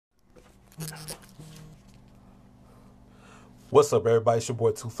What's up, everybody? It's your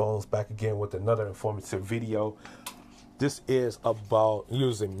boy Two Phones back again with another informative video. This is about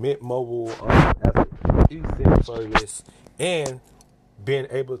using Mint Mobile as an eSim service and being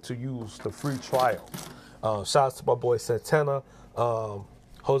able to use the free trial. Shout out to my boy Santana,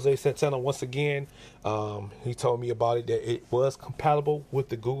 Jose Santana once again. He told me about it, that it was compatible with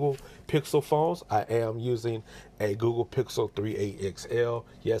the Google Pixel phones. I am using a Google Pixel 3a XL.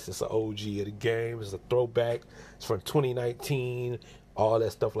 Yes, it's an OG of the game. It's a throwback. It's from 2019, all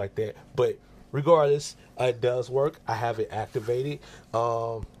that stuff like that. But regardless, it does work. I have it activated,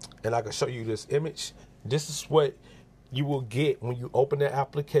 and I can show you this image. This is what you will get when you open the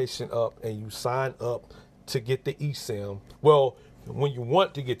application up and you sign up to get the eSIM. Well, when you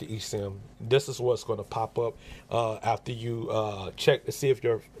want to get the eSIM, this is what's going to pop up after you check to see if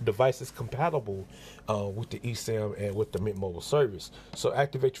your device is compatible with the eSIM and with the Mint Mobile service. So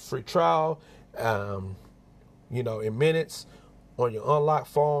activate your free trial, in minutes on your unlocked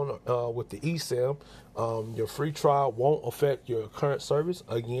phone with the eSIM. Your free trial won't affect your current service.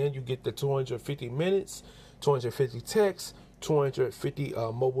 Again, you get the 250 minutes, 250 texts, 250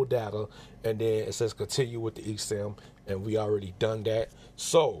 mobile data, and then it says continue with the eSIM, and we already done that.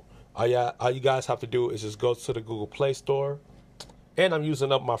 So all you guys have to do is just go to the Google Play Store, and I'm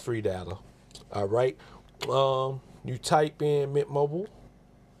using up my free data. All right, you type in Mint Mobile.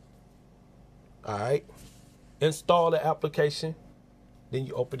 All right, install the application, then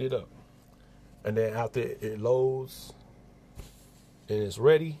you open it up, and then after it loads and it's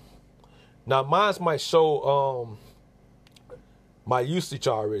ready. Now mine might show my usage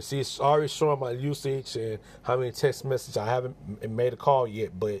already. See, it's already showing my usage and how many text messages. I haven't made a call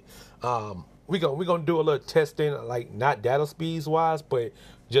yet, but we're gonna do a little testing, like not data speeds wise, but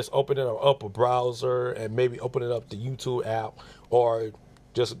just opening up a browser and maybe opening up the YouTube app, or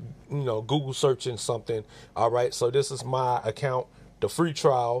just Google searching something. All right, so this is my account, the free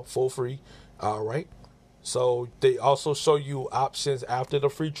trial, full free. All right, so they also show you options after the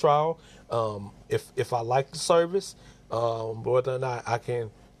free trial. If I like the service, whether or not I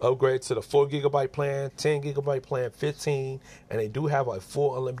can upgrade to the 4 GB plan, 10 GB plan, 15, and they do have a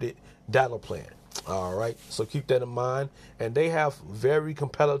full unlimited data plan. All right, so keep that in mind. And they have very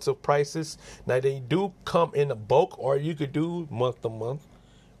competitive prices. Now they do come in a bulk, or you could do month to month,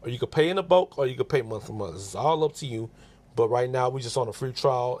 or you could pay in a bulk, or you could pay month to month. It's all up to you. But right now we're just on a free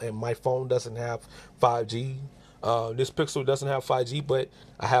trial, and my phone doesn't have 5G. This Pixel doesn't have 5G, but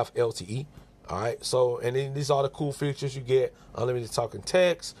I have LTE. All right, so, and then these are the cool features you get: unlimited talking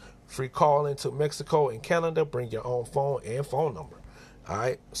text, free calling to Mexico and Canada, bring your own phone and phone number. All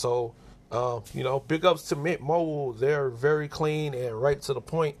right, so big ups to Mint Mobile. They're very clean and right to the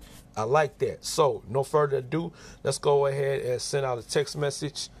point. I like that. So no further ado, let's go ahead and send out a text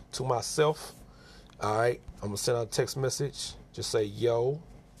message to myself. All right, I'm gonna send out a text message. Just say yo.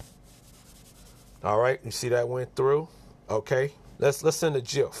 All right, you see that went through. Okay, let's send a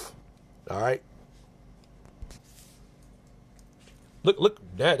GIF. All right. Look,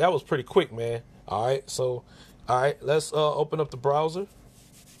 that was pretty quick, man. All right, so, all right, let's open up the browser.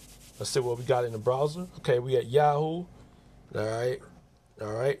 Let's see what we got in the browser. Okay, we at Yahoo. All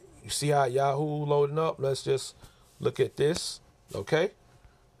right. You see how Yahoo loading up? Let's just look at this. Okay.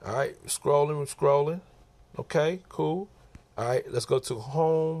 All right, we're scrolling. Okay, cool. All right, let's go to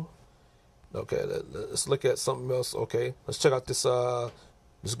home. Okay, let's look at something else. Okay, let's check out this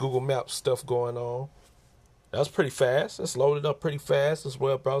Google Maps stuff going on. That's pretty fast. It's loaded up pretty fast. This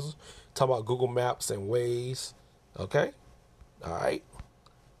web browser. Talking about Google Maps and Waze. Okay. All right.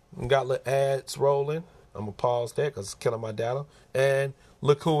 We got little ads rolling. I'm going to pause that because it's killing my data. And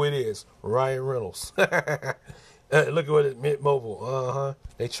look who it is. Ryan Reynolds. Look at what it Mint Mobile.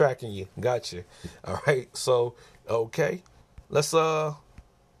 They tracking you. Gotcha. All right. So, okay. Let's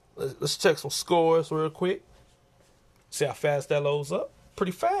check some scores real quick. See how fast that loads up.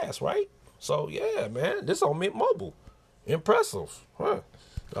 Pretty fast, right? So yeah, man, this on Mint Mobile, impressive, huh?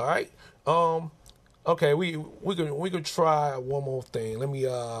 All right, okay, we could try one more thing. Let me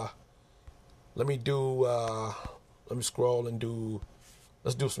scroll and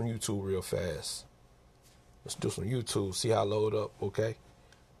let's do some YouTube real fast. Let's do some YouTube. See how I load up. Okay.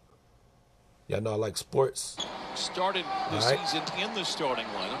 Y'all know I like sports. Started the season in the starting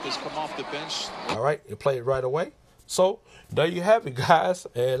lineup. Has come off the bench. All right, you play it right away. So there you have it, guys.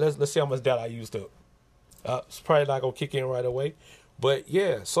 And let's see how much data I used up. It's probably not gonna kick in right away, but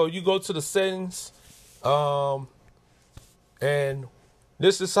yeah. So you go to the settings, and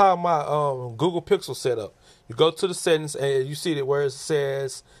this is how my Google Pixel set up. You go to the settings and you see that where it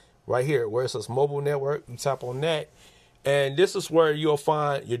says right here, where it says mobile network. You tap on that, And this is where you'll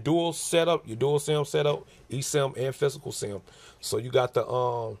find your dual setup, your dual SIM setup, eSIM and physical SIM. So you got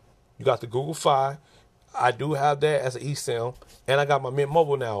the Google Fi. I do have that as an eSIM, and I got my Mint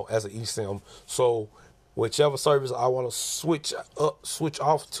Mobile now as an eSIM. So whichever service I want to switch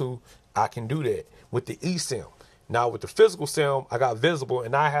off to, I can do that with the eSIM. Now with the physical SIM, I got Visible,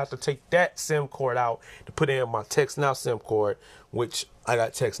 and I have to take that SIM card out to put in my Text Now SIM card, which I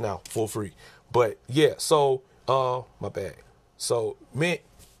got Text Now for free. But yeah, so my bad. So Mint,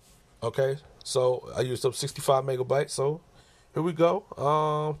 okay. So I used up 65 megabytes. So here we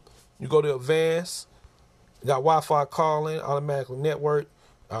go. You go to Advanced. You got Wi-Fi calling, automatically network.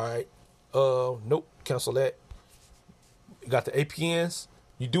 All right. Nope. Cancel that. You got the APNs.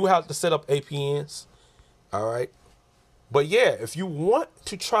 You do have to set up APNs. All right. But yeah, if you want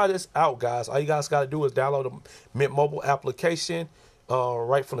to try this out, guys, all you guys got to do is download the Mint Mobile application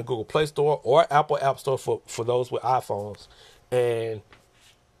right from the Google Play Store or Apple App Store for those with iPhones. And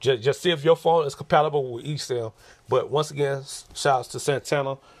just see if your phone is compatible with eSIM. But once again, shouts to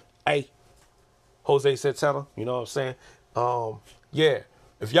Santana. Hey, Jose Santana, you know what I'm saying? Yeah,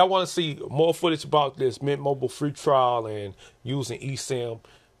 if y'all want to see more footage about this Mint Mobile free trial and using eSIM,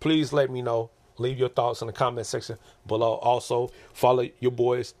 please let me know. Leave your thoughts in the comment section below. Also, follow your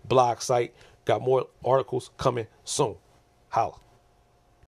boy's blog site. Got more articles coming soon. Holla.